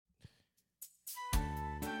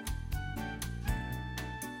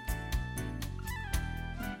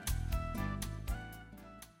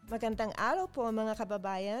Magandang araw po mga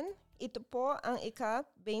kababayan. Ito po ang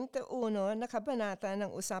ika-21 na kabanata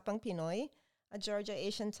ng Usapang Pinoy, a Georgia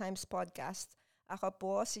Asian Times podcast. Ako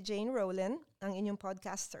po si Jane Rowland, ang inyong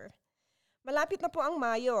podcaster. Malapit na po ang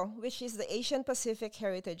Mayo, which is the Asian Pacific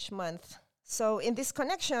Heritage Month. So in this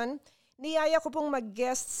connection, niyaya ko pong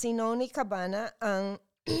mag-guest si Nonie Cabana, ang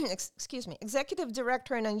Executive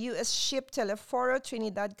Director ng US Ship Telesforo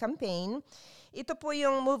Trinidad Campaign. Ito po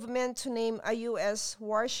yung movement to name a US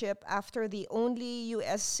warship after the only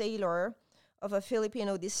US sailor of a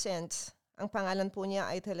Filipino descent. Ang pangalan po niya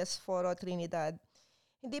ay Telesforo Trinidad.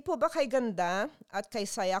 Hindi po ba kay ganda at kay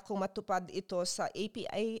saya kung matupad ito sa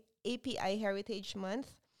API Heritage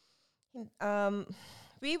Month?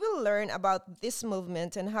 We will learn about this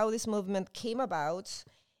movement and how this movement came about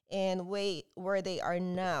and where they are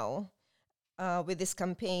now with this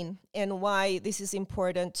campaign and why this is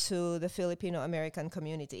important to the Filipino-American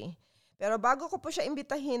community. Pero bago ko po siya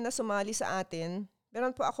imbitahin na sumali sa atin,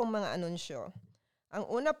 meron po akong mga anunsyo. Ang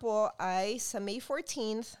una po ay sa May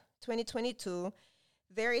 14th, 2022,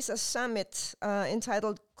 there is a summit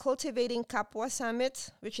entitled Cultivating Kapwa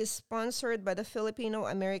Summit, which is sponsored by the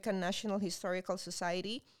Filipino-American National Historical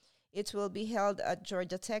Society. It will be held at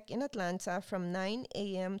Georgia Tech in Atlanta from 9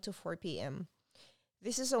 a.m. to 4 p.m.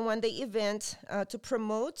 This is a one-day event to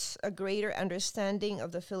promote a greater understanding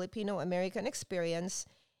of the Filipino-American experience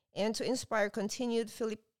and to inspire continued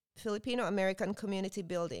Filipino-American community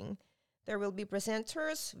building. There will be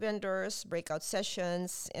presenters, vendors, breakout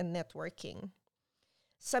sessions, and networking.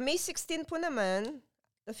 Sa May 16 po naman,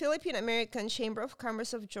 the Philippine-American Chamber of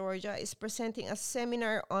Commerce of Georgia is presenting a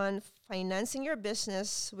seminar on financing your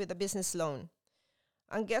business with a business loan.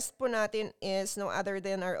 Ang guest po natin is no other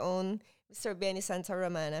than our own Mr. Benny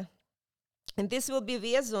Santaramana. And this will be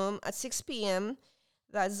via Zoom at 6 p.m.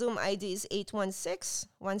 The Zoom ID is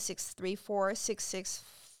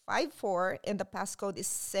 816-1634-6654 and the passcode is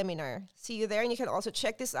seminar. See you there, and you can also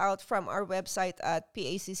check this out from our website at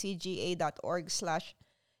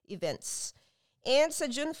paccga.org/events. And sa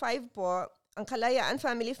June 5 po, ang Kalayaan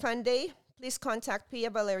Family Fun Day. Please contact Pia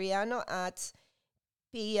Valeriano at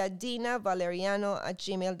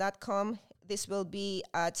piadinavaleriano@gmail.com. This will be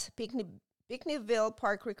at Picnicville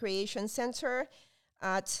Park Recreation Center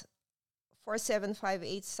at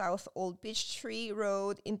 4758 South Old Peachtree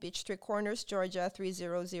Road in Peachtree Corners, Georgia,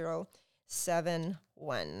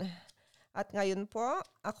 30071. At ngayon po,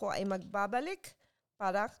 ako ay magbabalik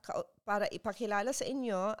para ipakilala sa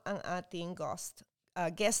inyo ang ating guest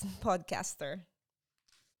podcaster.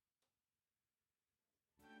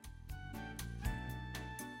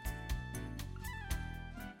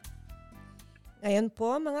 Ngayon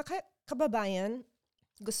po mga kababayan,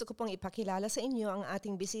 gusto ko pong ipakilala sa inyo ang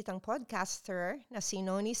ating bisitang podcaster na si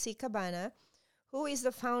Nonie Cabana, who is the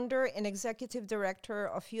founder and executive director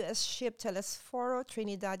of US Ship Telesforo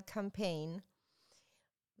Trinidad Campaign.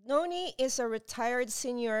 Nonie is a retired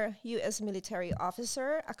senior U.S. military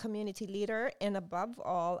officer, a community leader, and above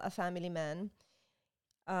all, a family man.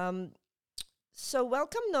 So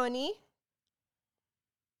welcome, Nonie.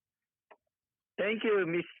 Thank you,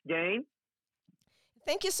 Miss Jane.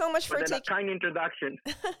 Thank you so much for that kind introduction.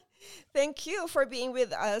 Thank you for being with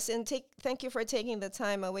us, and thank you for taking the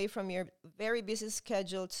time away from your very busy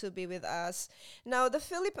schedule to be with us. Now, the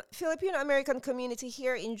Filipino-American community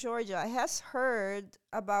here in Georgia has heard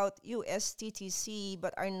about USTTC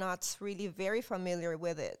but are not really very familiar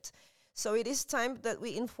with it. So it is time that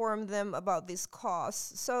we inform them about this cause.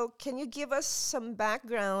 So can you give us some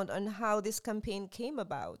background on how this campaign came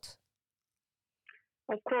about?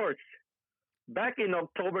 Of course. Back in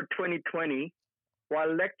October 2020,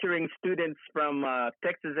 while lecturing students from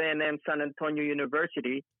Texas A&M San Antonio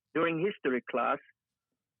University during history class,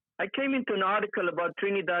 I came into an article about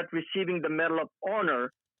Trinidad receiving the Medal of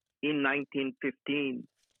Honor in 1915.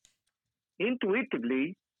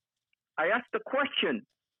 Intuitively, I asked the question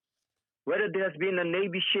whether there has been a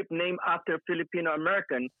Navy ship named after a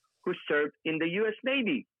Filipino-American who served in the U.S.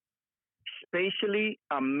 Navy, especially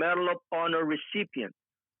a Medal of Honor recipient.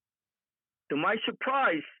 To my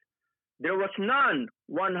surprise, there was none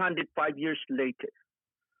 105 years later.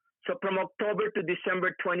 So from October to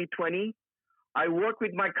December 2020, I worked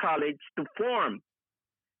with my colleagues to form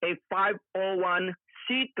a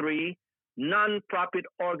 501c3 non-profit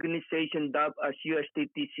organization dubbed as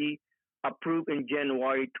USTTC, approved in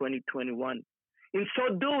January 2021. In so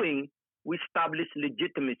doing, we established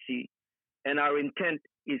legitimacy, and our intent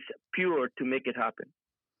is pure to make it happen.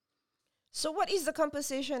 So what is the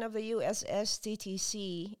composition of the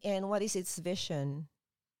USSTTC and what is its vision?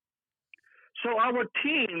 So our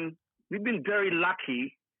team, we've been very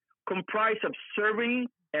lucky, comprised of serving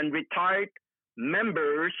and retired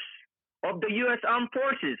members of the U.S. Armed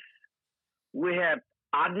Forces. We have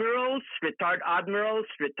admirals, retired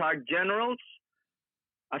generals,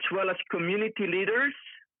 as well as community leaders,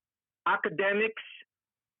 academics,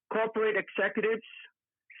 corporate executives,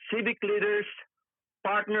 civic leaders,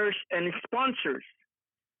 partners, and sponsors,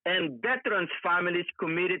 and veterans' families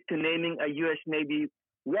committed to naming a U.S. Navy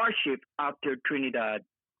warship after Trinidad.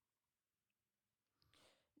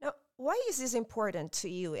 Now, why is this important to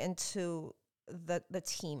you and to the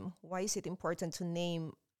team? Why is it important to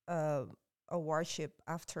name a warship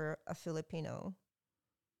after a Filipino?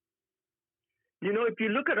 You know, if you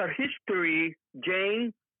look at our history,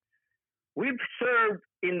 Jane, we've served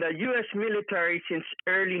in the U.S. military since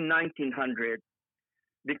early 1900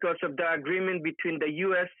 because of the agreement between the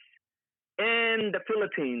U.S. and the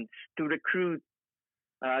Philippines to recruit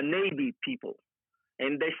Navy people.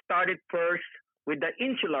 And they started first with the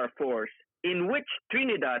Insular Force, in which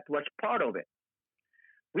Trinidad was part of it.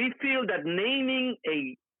 We feel that naming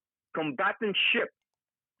a combatant ship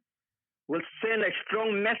will send a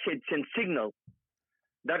strong message and signal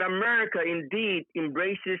that America indeed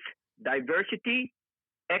embraces diversity,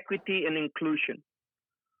 equity, and inclusion.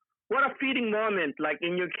 What a fitting moment, like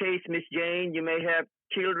in your case, Miss Jane, you may have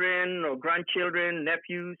children or grandchildren,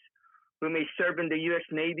 nephews who may serve in the U.S.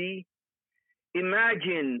 Navy.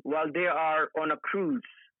 Imagine while they are on a cruise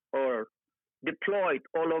or deployed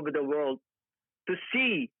all over the world to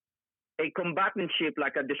see a combatant ship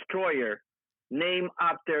like a destroyer named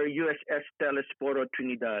after USS Telesforo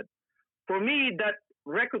Trinidad. For me, that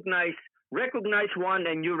recognize one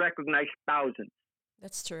and you recognize thousands.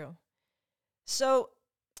 That's true. So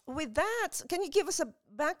with that, can you give us a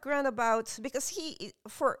background about, because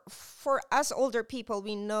for us older people,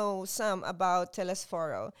 we know some about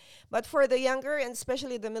Telesforo, but for the younger and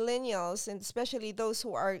especially the millennials and especially those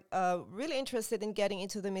who are really interested in getting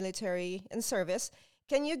into the military and service,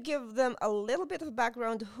 can you give them a little bit of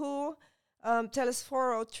background who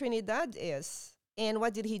Telesforo Trinidad is and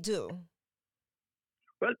what did he do?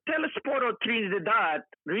 Well, Telesforo Trinidad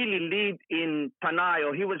really lived in Panay,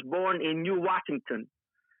 or he was born in New Washington.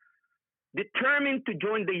 Determined to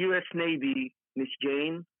join the U.S. Navy, Miss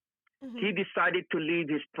Jane, he decided to leave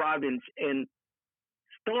his province and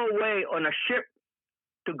stow away on a ship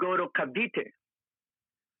to go to Cavite.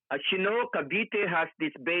 As you know, Cavite has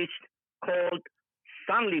this base called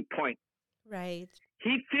Sangley Point. Right.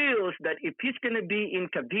 He feels that if he's going to be in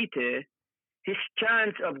Cavite, his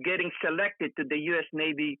chance of getting selected to the U.S.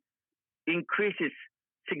 Navy increases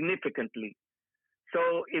significantly.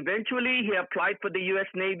 So eventually he applied for the U.S.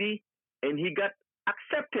 Navy and he got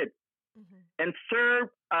accepted and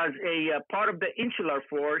served as a part of the Insular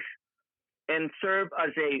Force and served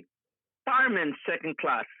as a fireman second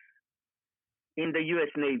class in the U.S.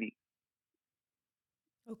 Navy.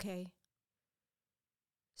 Okay.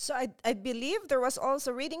 So I believe there was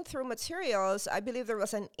also, reading through materials, I believe there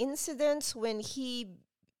was an incident when he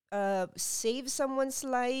saved someone's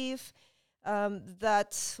life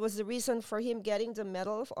that was the reason for him getting the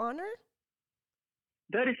Medal of Honor?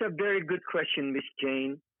 That is a very good question, Miss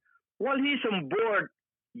Jane. While he's on board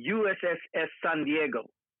USS San Diego,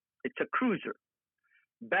 it's a cruiser,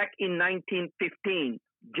 back in 1915,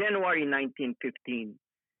 January 1915,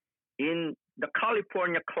 in the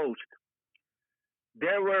California coast,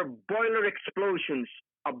 there were boiler explosions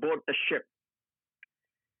aboard the ship.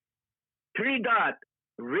 Trinidad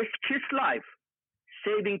risked his life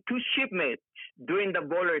saving two shipmates during the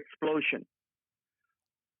boiler explosion.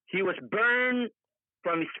 He was burned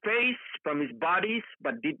from his face, from his bodies,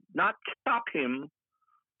 but did not stop him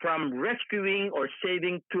from rescuing or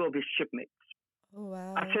saving two of his shipmates. Oh,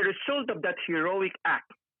 wow. As a result of that heroic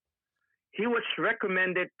act, he was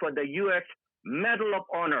recommended for the U.S. Medal of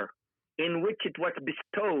Honor, in which it was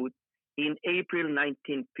bestowed in April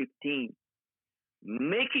 1915,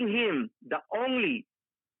 making him the only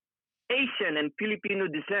Asian and Filipino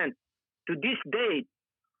descent to this date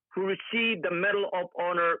who received the Medal of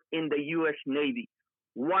Honor in the U.S. Navy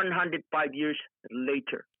 105 years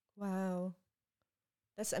later. Wow.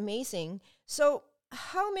 That's amazing. So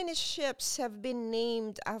how many ships have been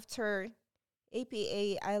named after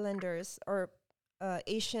APA Islanders or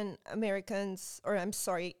Asian Americans, or I'm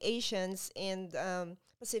sorry, Asians and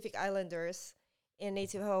Pacific Islanders and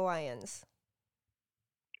Native Hawaiians?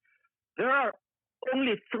 There are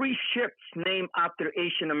only 3 ships named after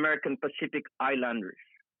Asian American Pacific Islanders.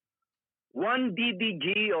 One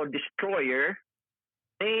DDG or destroyer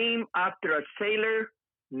named after a sailor,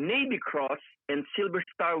 Navy Cross, and Silver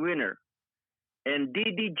Star winner. And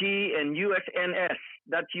DDG and USNS,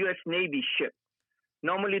 that's U.S. Navy ship.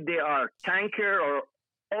 Normally they are tanker or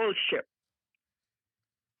oil ship.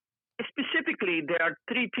 Specifically, there are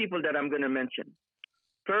three people that I'm going to mention.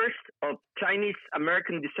 First, of Chinese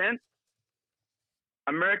American descent,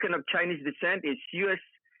 American of Chinese descent is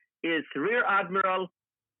Rear Admiral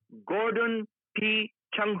Gordon P.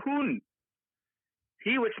 Chang-hoon.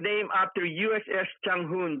 He was named after USS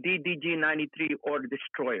Chang-hoon DDG-93 or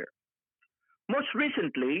destroyer. Most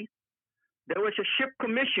recently, there was a ship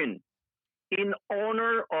commission in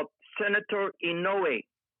honor of Senator Inoue,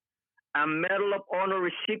 a Medal of Honor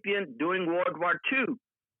recipient during World War II.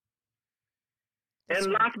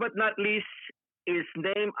 And last but not least is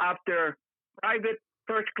named after Private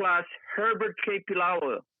First Class Herbert K.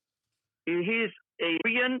 Pilawa. He is a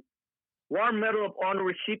Korean War Medal of Honor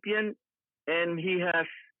recipient, and he has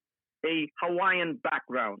a Hawaiian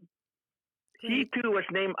background. He too was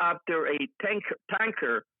named after a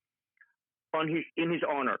tanker in his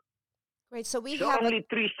honor. Great. So we so have only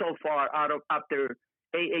three so far after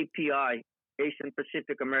AAPI, Asian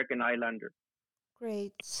Pacific American Islander.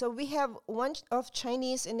 Great. So we have one of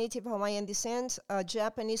Chinese and Native Hawaiian descent,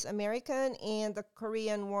 Japanese American, and the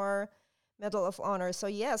Korean War Medal of Honor. So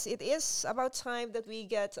yes, it is about time that we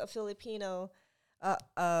get a Filipino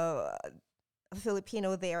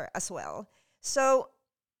there as well. So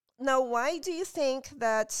now, why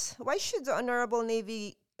should the Honorable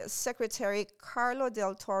Navy Secretary Carlo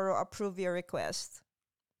Del Toro approve your request?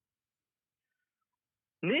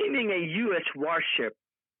 Naming a U.S. warship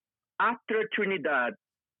after Trinidad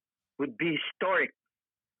would be historic.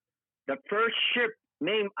 The first ship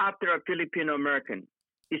named after a Filipino American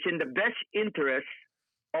is in the best interest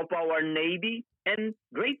of our Navy and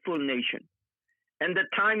grateful nation. And the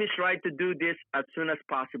time is right to do this as soon as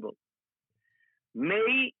possible.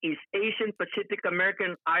 May is Asian Pacific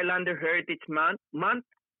American Islander Heritage Month,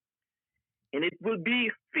 and it will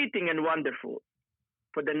be fitting and wonderful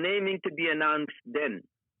for the naming to be announced then.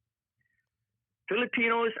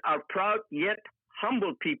 Filipinos are proud yet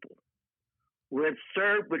humble people who have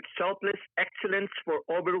served with selfless excellence for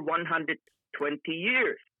over 120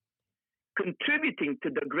 years, contributing to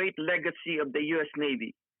the great legacy of the U.S.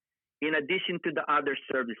 Navy, in addition to the other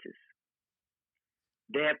services.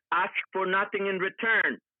 They have asked for nothing in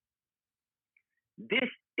return. This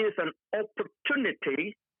is an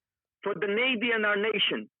opportunity for the Navy and our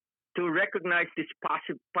nation to recognize this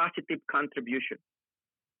positive contribution.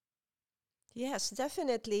 Yes,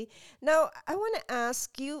 definitely. Now, I want to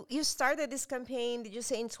ask you, you started this campaign, did you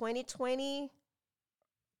say in 2020?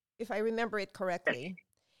 If I remember it correctly.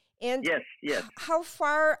 And yes. How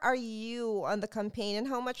far are you on the campaign and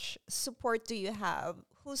how much support do you have?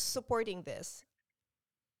 Who's supporting this?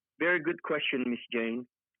 Very good question, Ms. Jane.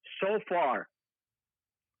 So far,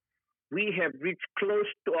 we have reached close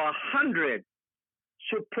to 100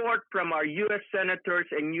 support from our U.S. senators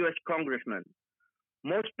and U.S. congressmen.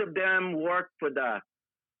 Most of them work for the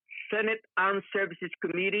Senate Armed Services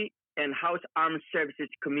Committee and House Armed Services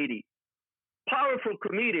Committee. Powerful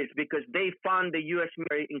committees because they fund the U.S.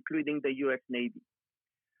 military, including the U.S. Navy.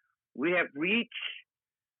 We have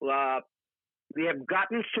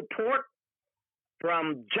gotten support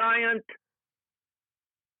from giant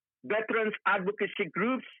veterans advocacy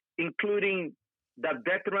groups, including the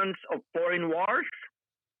Veterans of Foreign Wars,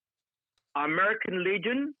 American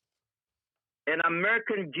Legion, and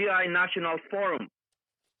American GI National Forum.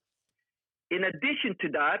 In addition to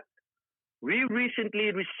that, we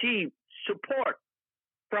recently received support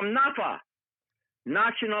from NAFA,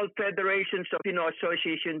 National Federations of Filipino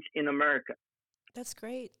Associations in America. That's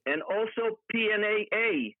great. And also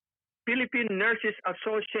PNAA, Philippine Nurses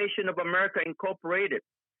Association of America Incorporated,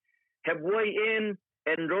 have weighed in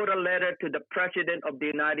and wrote a letter to the President of the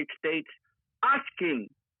United States asking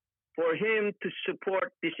for him to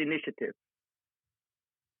support this initiative.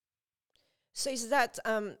 So is that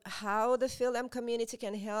how the Phil-Am community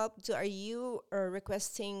can help? Are you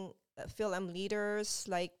requesting Phil-Am leaders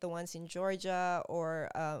like the ones in Georgia or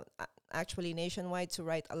actually nationwide to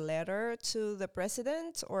write a letter to the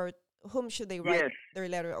president? Or whom should they write their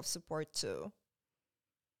letter of support to?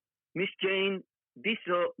 Miss Jane, this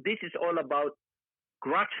is all about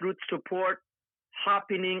grassroots support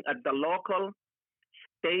happening at the local,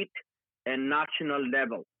 state, and national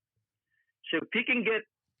level. So if we can get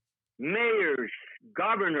mayors,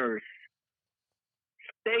 governors,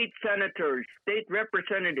 state senators, state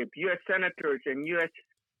representatives, U.S. senators, and U.S.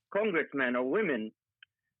 congressmen or women,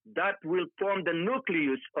 that will form the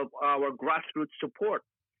nucleus of our grassroots support.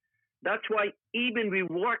 That's why even we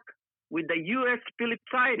work with the U.S. Philip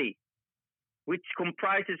Society, which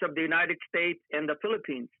comprises of the United States and the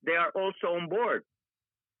Philippines. They are also on board.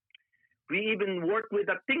 We even work with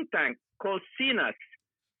a think tank called CNAS,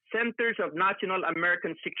 Centers of National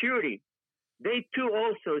American Security. they too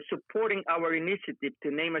also supporting our initiative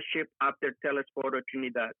to name a ship after Telesforo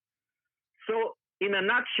Trinidad. So, in a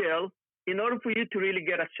nutshell, in order for you to really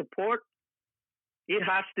get a support, it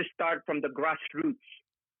has to start from the grassroots.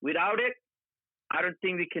 Without it, I don't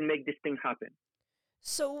think we can make this thing happen.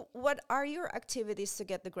 So, what are your activities to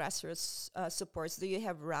get the grassroots supports? Do you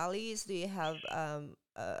have rallies? Do you have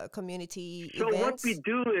community So, what events? we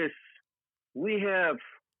do is we have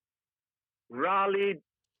rallied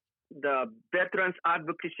the Veterans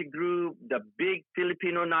Advocacy Group, the big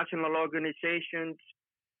Filipino national organizations.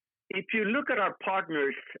 If you look at our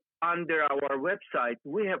partners under our website,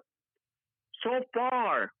 we have so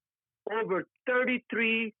far over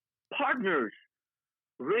 33 partners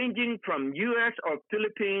ranging from U.S. or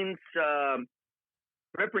Philippines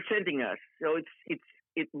representing us. So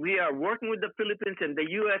we are working with the Philippines and the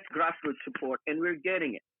U.S. grassroots support, and we're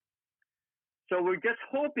getting it. So we're just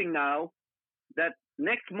hoping now that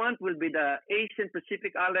next month will be the Asian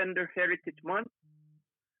Pacific Islander Heritage Month.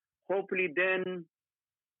 Hopefully then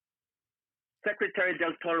Secretary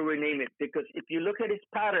Del Toro will name it, because if you look at his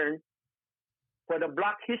pattern for the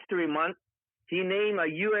Black History Month, he named a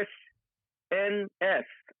USNS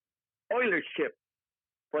oiler ship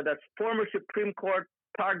for the former Supreme Court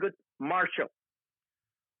Thurgood Marshall.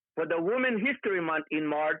 For the Women History Month in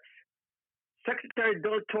March, Secretary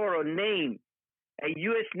Del Toro named a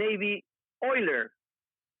U.S. Navy oiler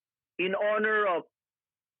in honor of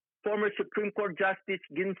former Supreme Court Justice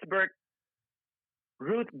Ginsburg,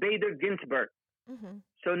 Ruth Bader Ginsburg. Mm-hmm.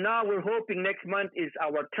 So now we're hoping next month is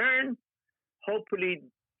our turn. Hopefully,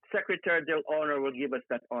 Secretary Del Honor will give us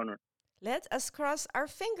that honor. Let us cross our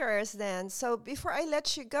fingers then. So before I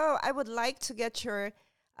let you go, I would like to get your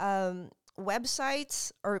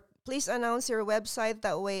websites, or please announce your website.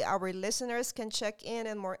 That way our listeners can check in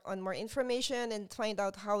and more information and find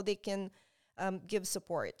out how they can give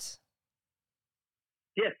support.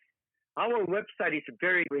 Yes, our website is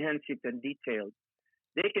very comprehensive and detailed.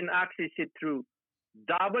 They can access it through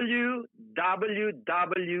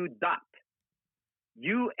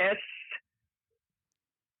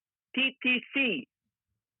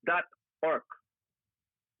www.usttc.org.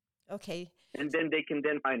 Okay. And then they can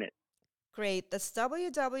then find it. Great. That's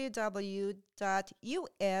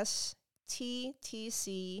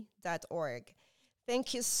www.usttc.org.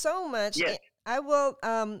 Thank you so much. Yes. I will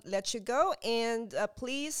let you go, and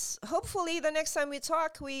please, hopefully the next time we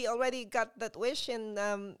talk, we already got that wish and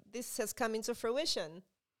this has come into fruition.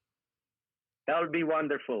 That would be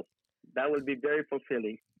wonderful. That would be very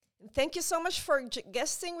fulfilling. Thank you so much for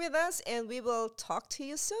guesting with us, and we will talk to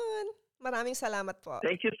you soon. Maraming salamat po.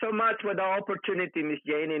 Thank you so much for the opportunity, Ms.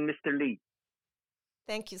 Jane and Mr. Lee.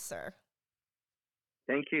 Thank you, sir.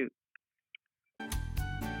 Thank you.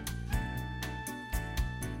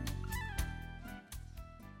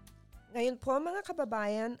 Ngayon po mga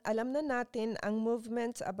kababayan, alam na natin ang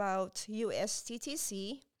movement about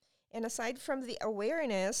USTTC, and aside from the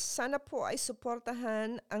awareness, sana po ay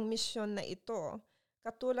suportahan ang misyon na ito.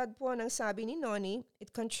 Katulad po ng sabi ni Nonie,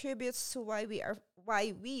 it contributes to why we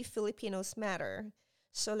Filipinos matter.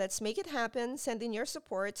 So let's make it happen. Send in your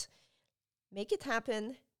support. Make it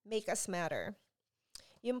happen. Make us matter.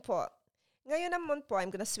 Yun po. Ngayon naman po, I'm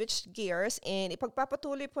gonna switch gears and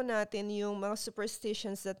ipagpapatuloy po natin yung mga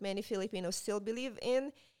superstitions that many Filipinos still believe in.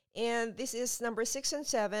 And this is number 6 and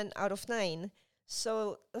 7 out of 9.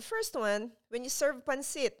 So the first one, when you serve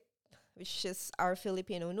pancit, which is our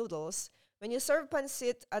Filipino noodles, when you serve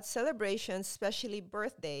pancit at celebrations, especially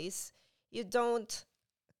birthdays, you don't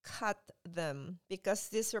cut them because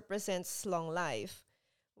this represents long life.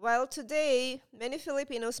 While today, many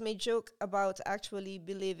Filipinos may joke about actually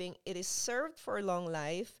believing it is served for long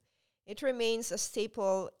life, it remains a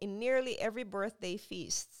staple in nearly every birthday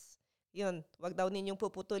feasts. Yun, wag daw ninyong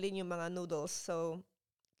puputulin yung mga noodles. So,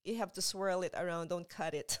 you have to swirl it around, don't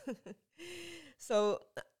cut it. So,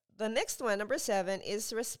 the next one, number 7,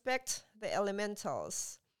 is respect the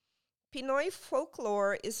elementals. Pinoy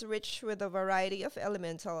folklore is rich with a variety of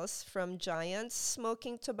elementals, from giants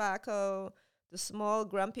smoking tobacco, the small,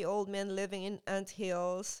 grumpy old men living in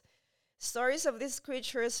anthills. Stories of these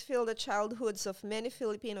creatures fill the childhoods of many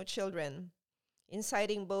Filipino children,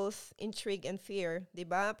 inciting both intrigue and fear.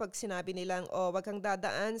 Diba? Pag sinabi nilang, oh, wag kang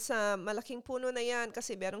dadaan sa malaking puno na yan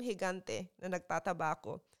kasi merong higante na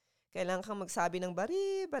nagtatabako. Kailangan kang magsabi ng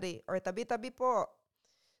bari-bari or tabi-tabi po.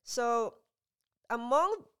 So,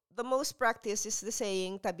 among the most practiced is the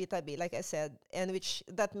saying tabi-tabi, like I said, and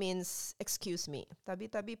that means excuse me.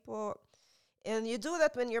 Tabi-tabi po. And you do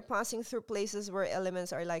that when you're passing through places where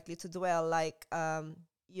elements are likely to dwell, like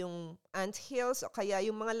yung ant hills o kaya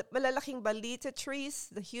yung mga malalaking balita trees,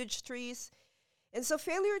 the huge trees. And so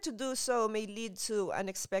failure to do so may lead to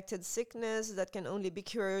unexpected sickness that can only be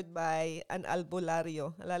cured by an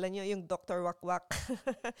albularyo. Alala nyo yung Dr. Wakwak,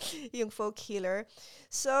 yung folk healer.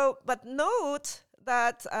 So, but note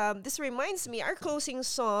that this reminds me, our closing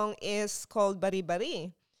song is called Bari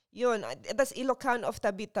Bari. Yun, that's Ilocano of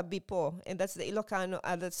Tabi-Tabi po. And that's the Ilocano,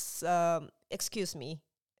 excuse me.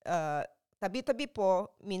 Tabi-Tabi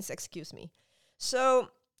po means excuse me.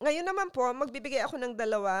 So, ngayon naman po, magbibigay ako ng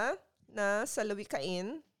dalawa na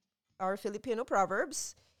salawikain, our Filipino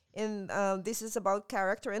proverbs. And this is about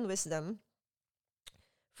character and wisdom.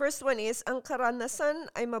 First one is, ang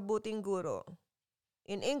karanasan ay mabuting guro.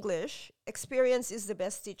 In English, experience is the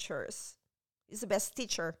best teacher.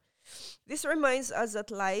 This reminds us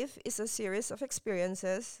that life is a series of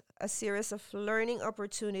experiences, a series of learning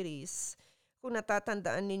opportunities. Kung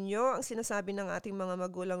natatandaan ninyo ang sinasabi ng ating mga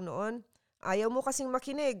magulang noon, ayaw mo kasing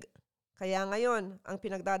makinig. Kaya ngayon, ang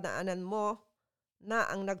pinagdadaanan mo na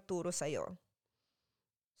ang nagturo sa'yo.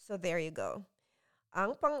 So there you go.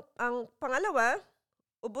 Ang pangalawa,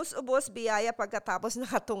 ubos-ubos biyaya pagkatapos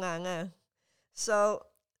nakatunganga. So,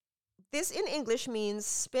 this in English means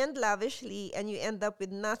spend lavishly and you end up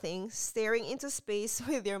with nothing, staring into space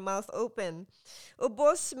with your mouth open.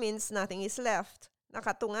 Ubos means nothing is left.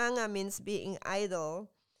 Nakatunganga means being idle.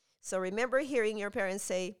 So remember hearing your parents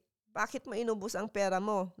say, bakit mo inubos ang pera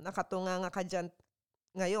mo? Nakatunganga ka dyan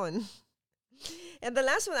ngayon. And the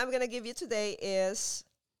last one I'm gonna give you today is,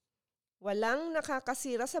 walang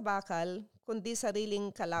nakakasira sa bakal kundi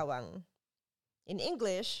sariling kalawang. In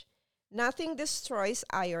English, nothing destroys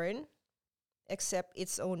iron except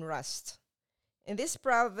its own rust. And this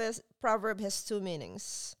proverb has two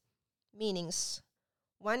meanings.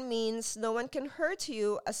 One means no one can hurt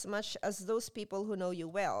you as much as those people who know you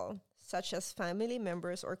well, such as family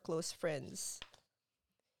members or close friends.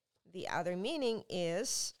 The other meaning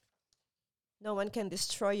is no one can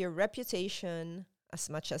destroy your reputation as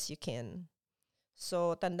much as you can.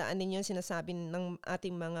 So, tandaan ninyo yung sinasabi ng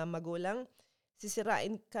ating mga magulang,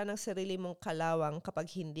 sisirain ka ng sarili mong kalawang kapag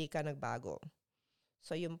hindi ka nagbago.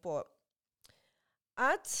 So, yun po.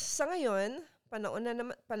 At sa ngayon, panahon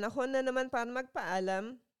na naman para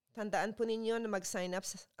magpaalam. Tandaan po ninyo na mag-sign up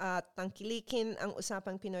at tangkilikin ang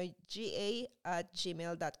Usapang Pinoy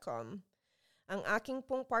ga@gmail.com. Ang aking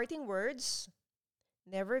pong parting words,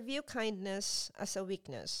 never view kindness as a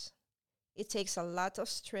weakness. It takes a lot of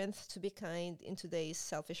strength to be kind in today's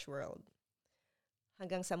selfish world.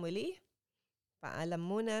 Hanggang sa muli, paalam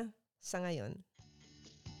muna sa ngayon.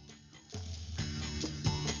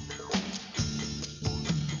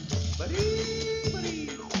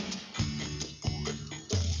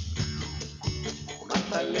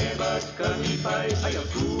 Matalebat kami pa'y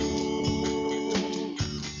ayaku,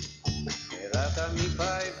 pera kami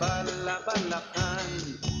pa'y balabalakan.